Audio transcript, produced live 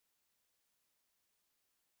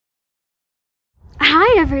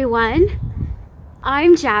Hi everyone,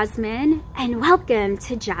 I'm Jasmine and welcome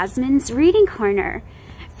to Jasmine's Reading Corner.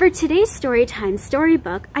 For today's Storytime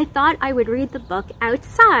storybook, I thought I would read the book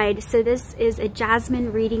outside, so this is a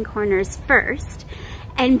Jasmine Reading Corner's first.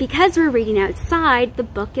 And because we're reading outside, the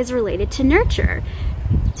book is related to nurture.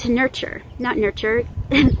 Not nurture.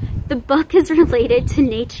 The book is related to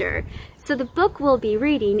nature. So the book we'll be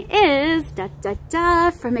reading is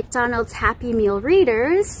from McDonald's Happy Meal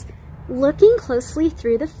Readers, Looking Closely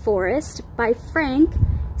Through the Forest by Frank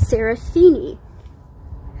Serafini.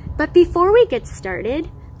 But before we get started,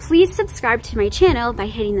 please subscribe to my channel by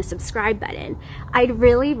hitting the subscribe button. I'd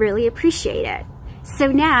really appreciate it. So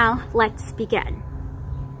now, let's begin.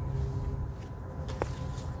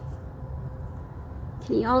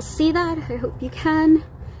 Can you all see that? I hope you can.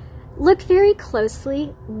 Look very closely.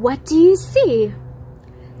 What do you see?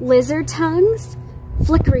 Lizard tongues?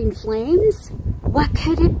 Flickering flames? What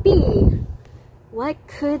could it be? What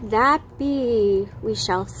could that be? We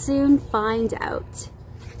shall soon find out.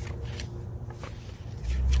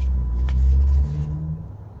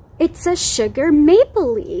 It's a sugar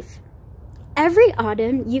maple leaf. Every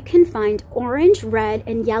autumn you can find orange, red,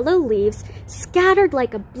 and yellow leaves scattered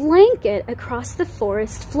like a blanket across the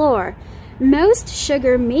forest floor. Most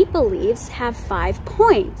sugar maple leaves have 5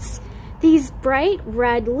 points. These bright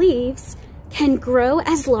red leaves can grow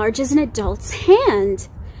as large as an adult's hand.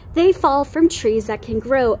 They fall from trees that can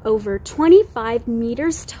grow over 25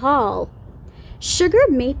 meters tall. Sugar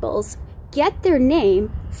maples get their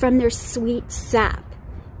name from their sweet sap.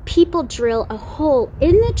 People drill a hole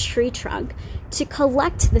in the tree trunk to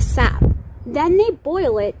collect the sap. Then they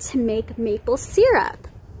boil it to make maple syrup.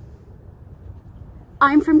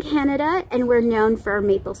 I'm from Canada and we're known for our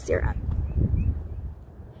maple syrup.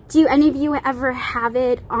 Do any of you ever have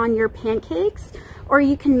it on your pancakes? Or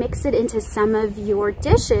you can mix it into some of your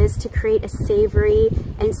dishes to create a savory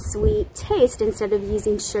and sweet taste instead of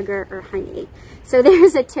using sugar or honey. So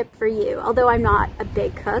there's a tip for you. Although I'm not a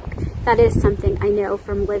big cook, that is something I know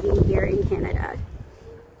from living here in Canada.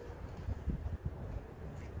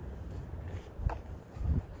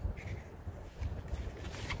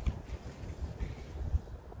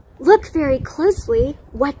 Look very closely.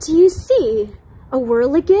 What do you see? A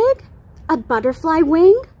whirligig? A butterfly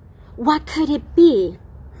wing? What could it be?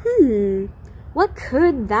 What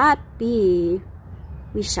could that be?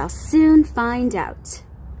 We shall soon find out.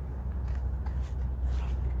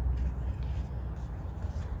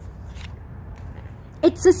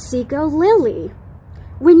 It's a seagull lily.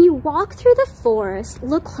 When you walk through the forest,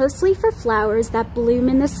 look closely for flowers that bloom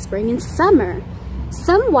in the spring and summer.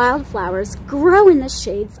 Some wildflowers grow in the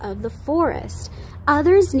shades of the forest.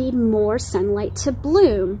 Others need more sunlight to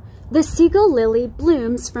bloom. The seagull lily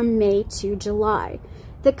blooms from May to July.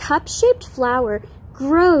 The cup-shaped flower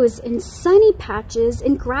grows in sunny patches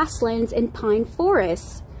in grasslands and pine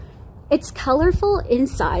forests. Its colorful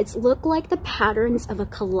insides look like the patterns of a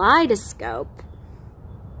kaleidoscope.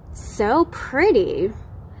 So pretty.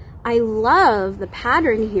 I love the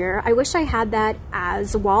pattern here. I wish I had that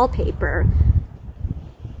as wallpaper.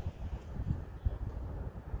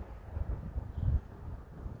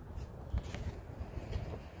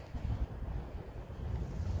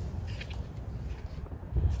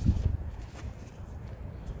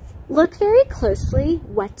 Look very closely.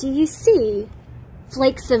 What do you see?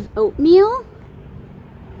 Flakes of oatmeal?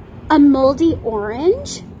 A moldy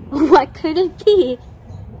orange? What could it be?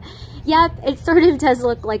 Yep, it sort of does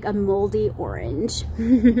look like a moldy orange.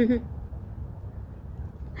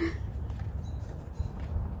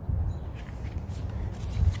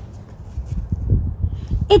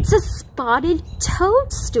 It's a spotted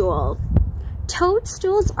toadstool.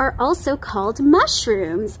 Toadstools are also called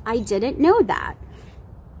mushrooms. I didn't know that.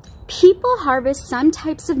 People harvest some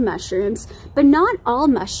types of mushrooms, but not all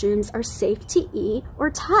mushrooms are safe to eat or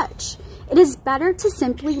touch. It is better to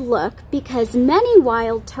simply look because many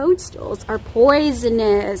wild toadstools are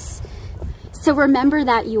poisonous. So remember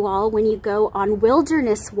that, you all, when you go on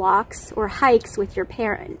wilderness walks or hikes with your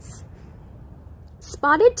parents.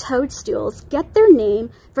 Spotted toadstools get their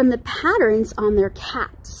name from the patterns on their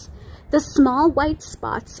caps. The small white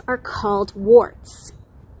spots are called warts.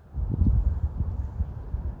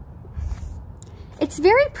 It's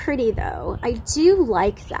very pretty though. I do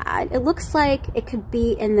like that. It looks like it could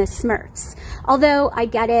be in the Smurfs. Although I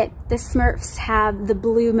get it, the Smurfs have the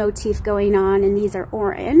blue motif going on and these are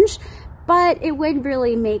orange, but it would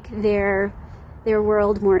really make their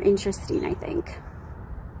world more interesting, I think.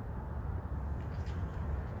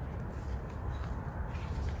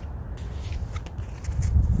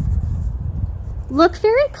 Look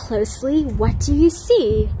very closely. What do you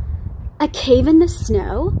see? A cave in the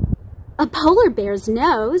snow? A polar bear's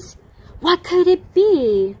nose? What could it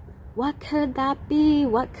be? What could that be?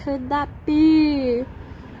 What could that be?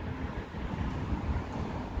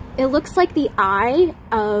 It looks like the eye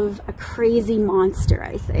of a crazy monster,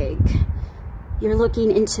 I think. You're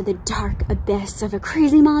looking into the dark abyss of a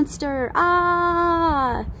crazy monster.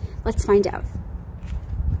 Ah! Let's find out.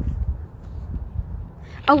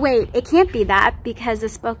 Oh wait, it can't be that because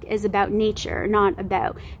this book is about nature, not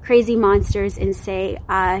about crazy monsters in, say,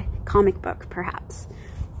 a comic book, perhaps.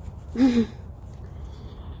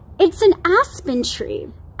 It's an aspen tree.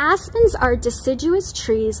 Aspens are deciduous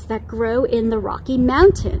trees that grow in the Rocky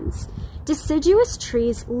Mountains. Deciduous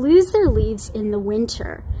trees lose their leaves in the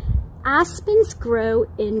winter. Aspens grow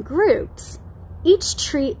in groups. Each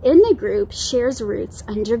tree in the group shares roots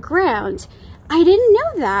underground. I didn't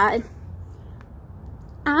know that.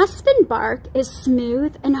 Aspen bark is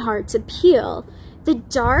smooth and hard to peel. The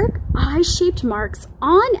dark, eye-shaped marks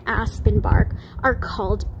on aspen bark are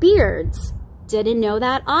called beards. Didn't know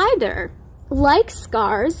that either. Like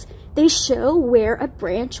scars, they show where a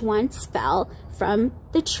branch once fell from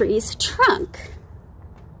the tree's trunk.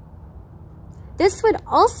 This would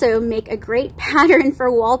also make a great pattern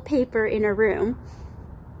for wallpaper in a room.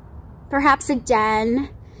 Perhaps a den,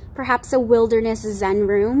 perhaps a wilderness zen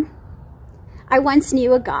room. I once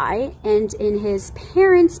knew a guy, and in his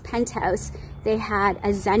parents' penthouse, they had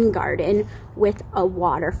a zen garden with a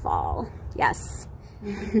waterfall. Yes.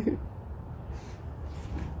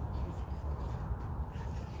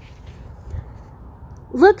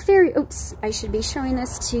 Oops, I should be showing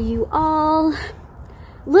this to you all.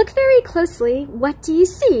 Look very closely. What do you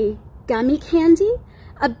see? Gummy candy?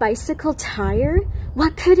 A bicycle tire?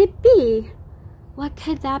 What could it be? What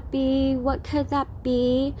could that be? What could that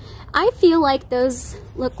be? I feel like those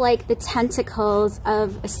look like the tentacles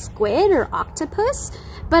of a squid or octopus,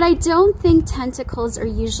 but I don't think tentacles are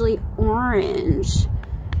usually orange.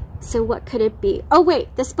 So what could it be? Oh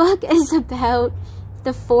wait, this book is about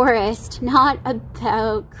the forest, not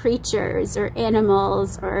about creatures or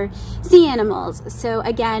animals or sea animals. So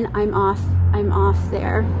again, I'm off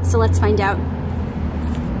there. So let's find out.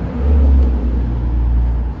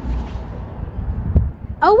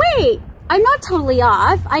 Oh wait, I'm not totally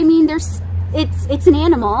off. I mean, it's an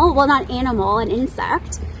animal. Well, not animal, an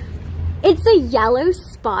insect. It's a yellow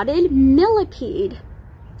spotted millipede.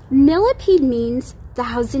 Millipede means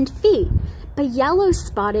 1,000 feet, but yellow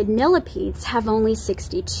spotted millipedes have only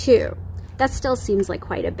 62. That still seems like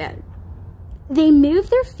quite a bit. They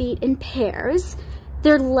move their feet in pairs.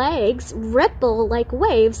 Their legs ripple like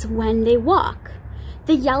waves when they walk.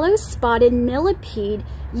 The yellow spotted millipede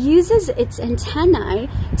uses its antennae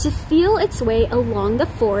to feel its way along the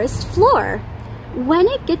forest floor. When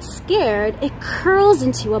it gets scared, it curls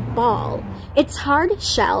into a ball. Its hard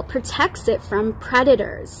shell protects it from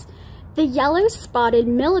predators. The yellow spotted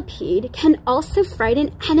millipede can also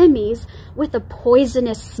frighten enemies with a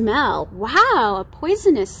poisonous smell. Wow, a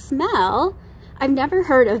poisonous smell? I've never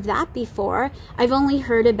heard of that before. I've only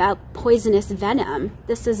heard about poisonous venom.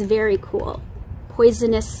 This is very cool.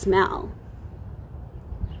 Poisonous smell.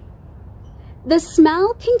 The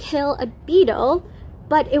smell can kill a beetle,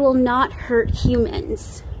 but it will not hurt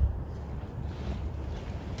humans.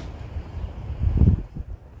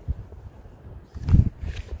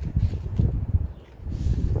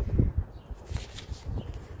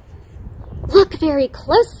 Look very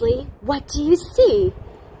closely. What do you see?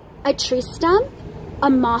 A tree stump? A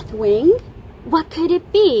moth wing? What could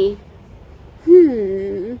it be?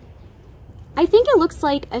 I think it looks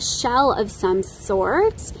like a shell of some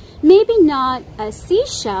sort. Maybe not a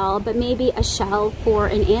seashell, but maybe a shell for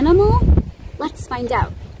an animal. Let's find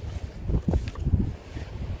out.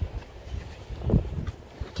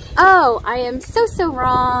 Oh, I am so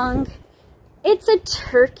wrong. It's a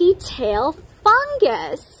turkey tail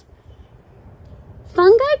fungus.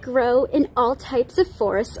 Fungi grow in all types of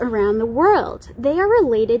forests around the world. They are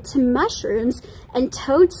related to mushrooms and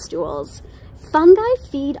toadstools. Fungi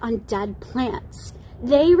feed on dead plants.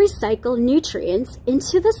 They recycle nutrients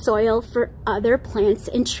into the soil for other plants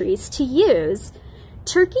and trees to use.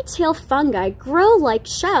 Turkey tail fungi grow like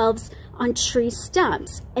shelves on tree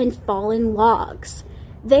stumps and fallen logs.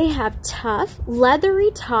 They have tough,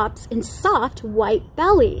 leathery tops and soft, white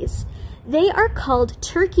bellies. They are called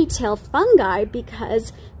turkey tail fungi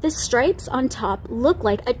because the stripes on top look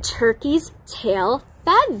like a turkey's tail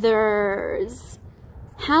feathers.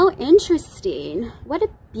 How interesting. What a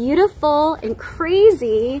beautiful and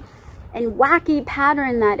crazy and wacky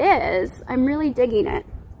pattern that is. I'm really digging it.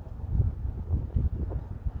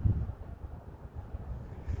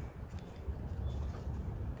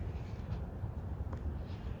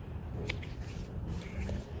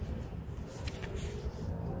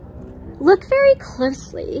 Look very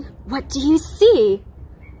closely. What do you see?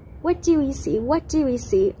 What do we see? What do we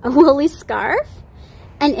see? A woolly scarf?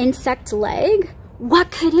 An insect leg?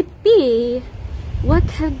 What could it be? What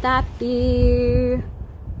could that be?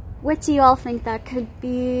 What do you all think that could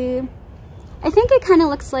be? I think it kind of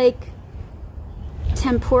looks like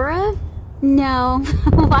tempura. No,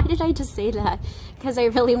 why did I just say that? Because I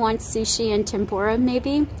really want sushi and tempura,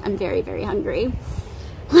 maybe? I'm very, very hungry.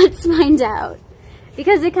 Let's find out.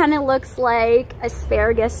 Because it kind of looks like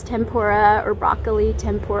asparagus tempura or broccoli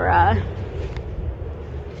tempura.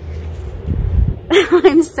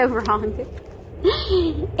 I'm so wrong.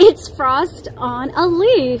 It's frost on a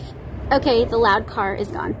leaf. Okay, the loud car is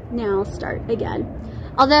gone. Now I'll start again.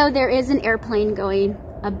 Although there is an airplane going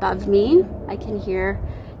above me. I can hear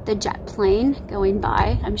the jet plane going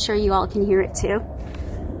by. I'm sure you all can hear it too.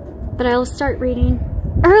 But I will start reading.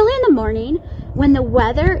 Early in the morning, when the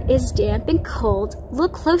weather is damp and cold,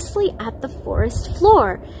 look closely at the forest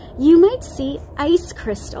floor. You might see ice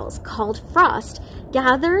crystals called frost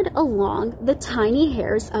gathered along the tiny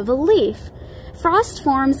hairs of a leaf. Frost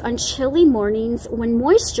forms on chilly mornings when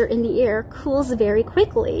moisture in the air cools very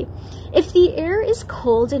quickly. If the air is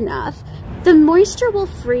cold enough, the moisture will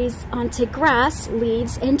freeze onto grass,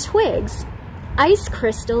 leaves, and twigs. Ice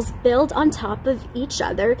crystals build on top of each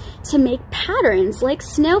other to make patterns like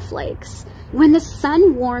snowflakes. When the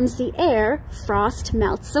sun warms the air, frost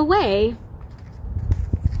melts away.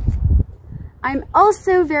 I'm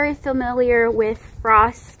also very familiar with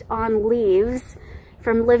frost on leaves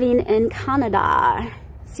from living in Canada.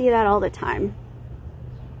 See that all the time.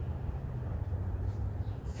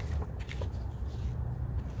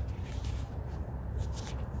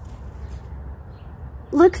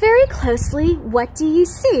 Look very closely. What do you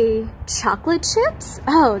see? Chocolate chips?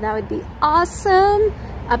 Oh, that would be awesome.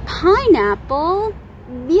 A pineapple?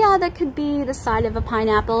 Yeah, that could be the side of a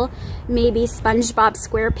pineapple. Maybe SpongeBob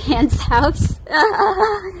SquarePants' house.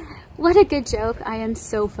 What a good joke. I am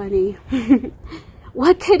so funny.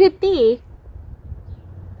 What could it be?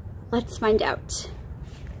 Let's find out.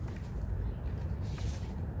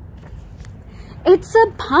 It's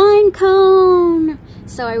a pine cone.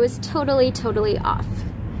 So I was totally off.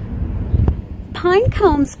 Pine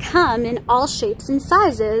cones come in all shapes and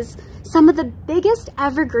sizes. Some of the biggest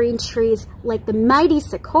evergreen trees, like the mighty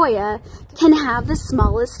sequoia, can have the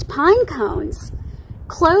smallest pine cones.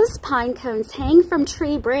 Closed pine cones hang from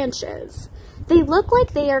tree branches. They look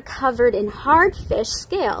like they are covered in hard fish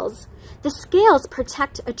scales. The scales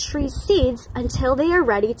protect a tree's seeds until they are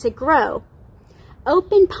ready to grow.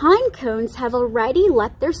 Open pine cones have already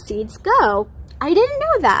let their seeds go. I didn't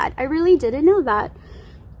know that. I really didn't know that.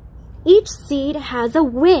 Each seed has a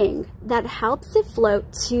wing that helps it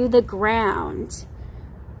float to the ground.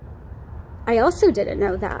 I also didn't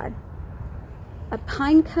know that. A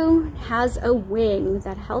pine cone has a wing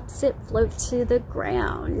that helps it float to the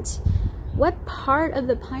ground. What part of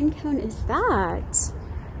the pine cone is that?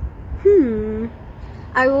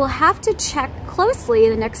 I will have to check closely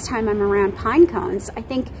the next time I'm around pine cones. I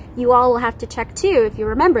think you all will have to check too if you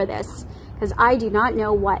remember this, because I do not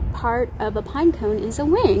know what part of a pine cone is a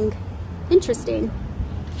wing. Interesting.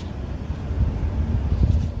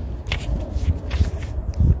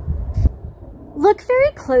 Look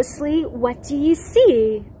very closely. What do you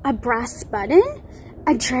see? A brass button?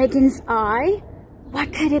 A dragon's eye?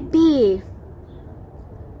 What could it be?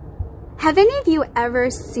 Have any of you ever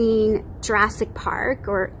seen Jurassic Park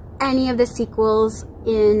or any of the sequels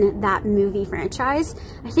in that movie franchise?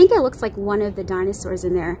 I think it looks like one of the dinosaurs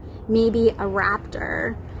in there. Maybe a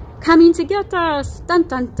raptor. Coming to get us! Dun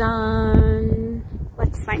dun dun!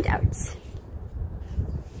 Let's find out.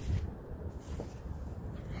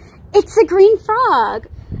 It's a green frog!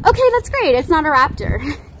 Okay, that's great. It's not a raptor.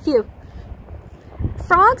 Phew.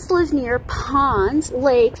 Frogs live near ponds,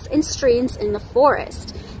 lakes, and streams in the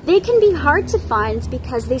forest. They can be hard to find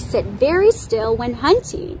because they sit very still when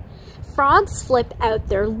hunting. Frogs flip out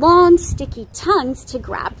their long, sticky tongues to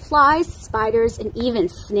grab flies, spiders, and even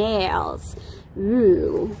snails.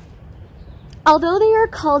 Ooh. Although they are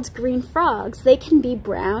called green frogs, they can be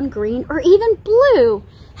brown, green, or even blue.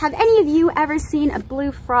 Have any of you ever seen a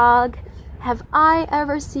blue frog? Have I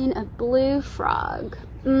ever seen a blue frog?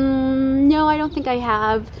 No, I don't think I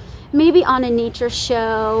have. Maybe on a nature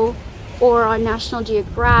show, or on National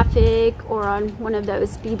Geographic, or on one of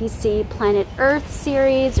those BBC Planet Earth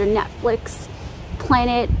series, or Netflix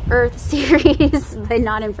Planet Earth series, but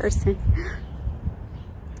not in person.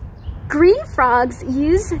 Green frogs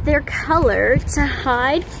use their color to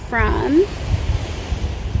hide from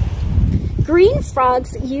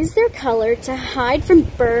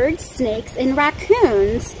birds, snakes, and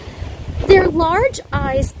raccoons. Their large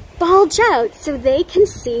eyes bulge out so they can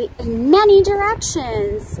see in many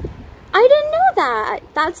directions. I didn't know that.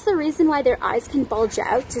 That's the reason why their eyes can bulge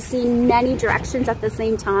out, to see many directions at the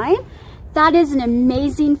same time. That is an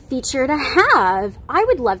amazing feature to have. I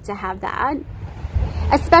would love to have that,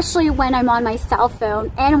 especially when I'm on my cell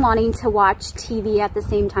phone and wanting to watch TV at the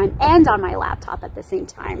same time and on my laptop at the same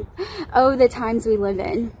time. Oh, the times we live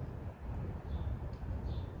in.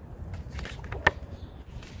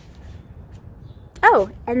 Oh,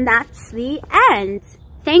 and that's the end.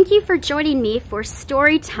 Thank you for joining me for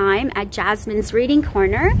story time at Jasmine's Reading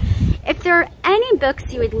Corner. If there are any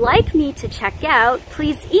books you would like me to check out,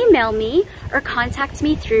 please email me or contact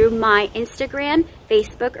me through my Instagram,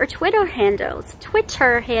 Facebook, or Twitter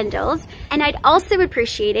handles. And I'd also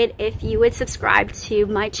appreciate it if you would subscribe to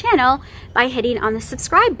my channel by hitting on the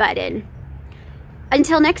subscribe button.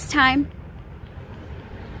 Until next time.